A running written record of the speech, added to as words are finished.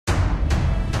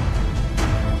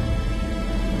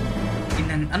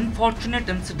an unfortunate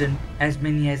incident, as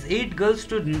many as 8 girl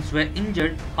students were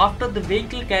injured after the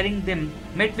vehicle carrying them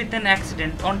met with an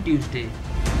accident on Tuesday.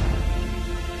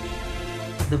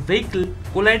 The vehicle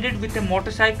collided with a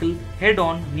motorcycle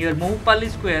head-on near Mahulapali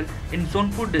Square in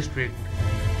Sonepur district.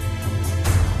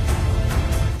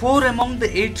 4 among the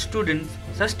 8 students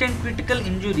sustained critical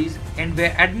injuries and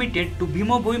were admitted to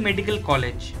Bhimabhoi Medical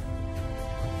College.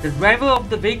 The driver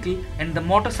of the vehicle and the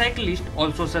motorcyclist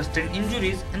also sustained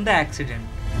injuries in the accident.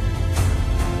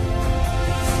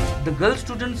 The girl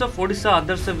students of Odisha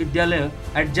Adarsha Vidyalaya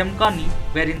at Jamkani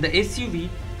were in the SUV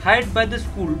hired by the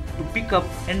school to pick up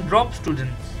and drop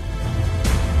students.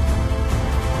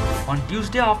 On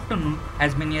Tuesday afternoon,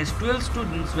 as many as 12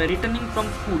 students were returning from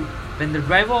school when the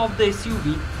driver of the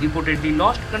SUV reportedly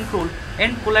lost control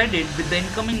and collided with the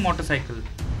incoming motorcycle.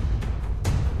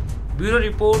 Bureau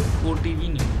Report,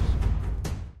 OTV News.